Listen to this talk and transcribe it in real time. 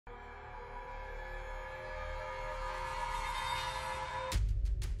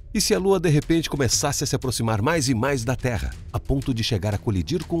E se a Lua de repente começasse a se aproximar mais e mais da Terra, a ponto de chegar a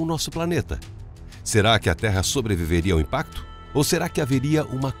colidir com o nosso planeta? Será que a Terra sobreviveria ao impacto? Ou será que haveria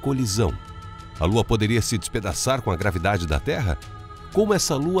uma colisão? A Lua poderia se despedaçar com a gravidade da Terra? Como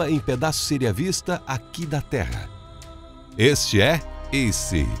essa Lua em pedaços seria vista aqui da Terra? Este é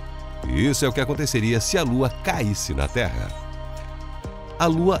esse. Isso é o que aconteceria se a Lua caísse na Terra. A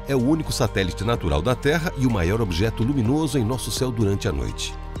Lua é o único satélite natural da Terra e o maior objeto luminoso em nosso céu durante a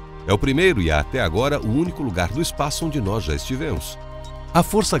noite. É o primeiro e até agora o único lugar do espaço onde nós já estivemos. A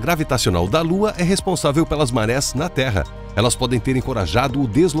força gravitacional da Lua é responsável pelas marés na Terra. Elas podem ter encorajado o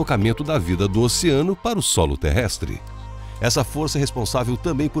deslocamento da vida do oceano para o solo terrestre. Essa força é responsável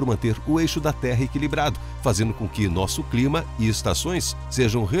também por manter o eixo da Terra equilibrado, fazendo com que nosso clima e estações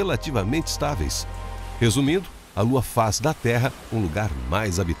sejam relativamente estáveis. Resumindo, a Lua faz da Terra um lugar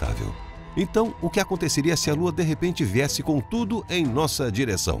mais habitável. Então, o que aconteceria se a Lua de repente viesse com tudo em nossa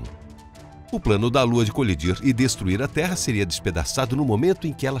direção? O plano da Lua de colidir e destruir a Terra seria despedaçado no momento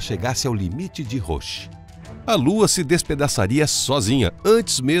em que ela chegasse ao limite de Roche. A Lua se despedaçaria sozinha,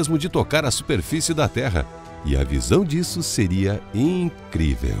 antes mesmo de tocar a superfície da Terra. E a visão disso seria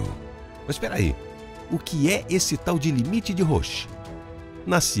incrível. Mas espera aí, o que é esse tal de limite de Roche?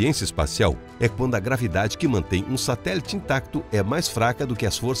 Na ciência espacial, é quando a gravidade que mantém um satélite intacto é mais fraca do que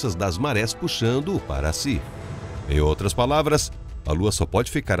as forças das marés puxando-o para si. Em outras palavras, a Lua só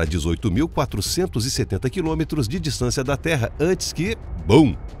pode ficar a 18.470 km de distância da Terra antes que,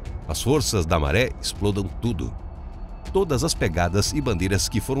 BUM!, as forças da maré explodam tudo. Todas as pegadas e bandeiras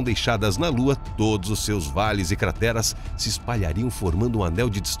que foram deixadas na Lua, todos os seus vales e crateras se espalhariam formando um anel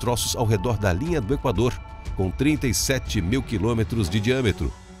de destroços ao redor da linha do Equador, com 37 mil quilômetros de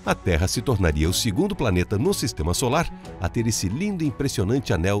diâmetro. A Terra se tornaria o segundo planeta no Sistema Solar a ter esse lindo e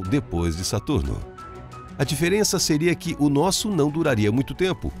impressionante anel depois de Saturno. A diferença seria que o nosso não duraria muito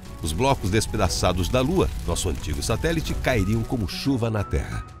tempo. Os blocos despedaçados da Lua, nosso antigo satélite, cairiam como chuva na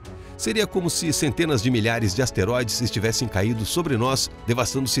Terra. Seria como se centenas de milhares de asteroides estivessem caídos sobre nós,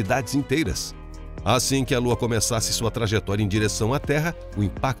 devastando cidades inteiras. Assim que a Lua começasse sua trajetória em direção à Terra, o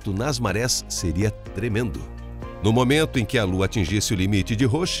impacto nas marés seria tremendo. No momento em que a Lua atingisse o limite de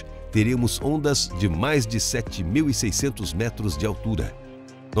Roche, teríamos ondas de mais de 7.600 metros de altura.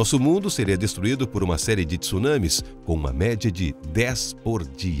 Nosso mundo seria destruído por uma série de tsunamis, com uma média de 10 por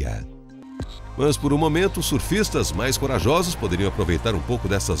dia. Mas por um momento, os surfistas mais corajosos poderiam aproveitar um pouco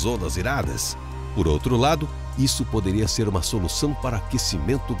dessas ondas iradas. Por outro lado, isso poderia ser uma solução para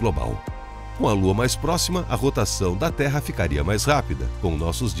aquecimento global. Com a Lua mais próxima, a rotação da Terra ficaria mais rápida, com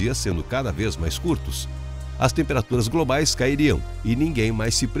nossos dias sendo cada vez mais curtos. As temperaturas globais cairiam e ninguém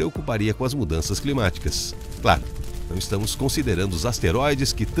mais se preocuparia com as mudanças climáticas. Claro, não estamos considerando os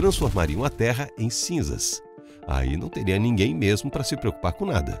asteroides que transformariam a Terra em cinzas. Aí não teria ninguém mesmo para se preocupar com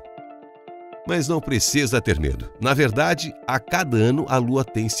nada. Mas não precisa ter medo. Na verdade, a cada ano a Lua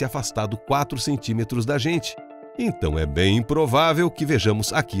tem se afastado 4 centímetros da gente. Então é bem improvável que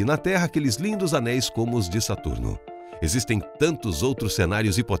vejamos aqui na Terra aqueles lindos anéis como os de Saturno. Existem tantos outros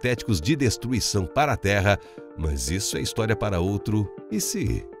cenários hipotéticos de destruição para a Terra, mas isso é história para outro e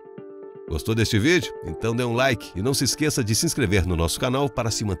se... Gostou deste vídeo? Então dê um like e não se esqueça de se inscrever no nosso canal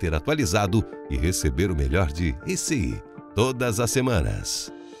para se manter atualizado e receber o melhor de esse todas as semanas.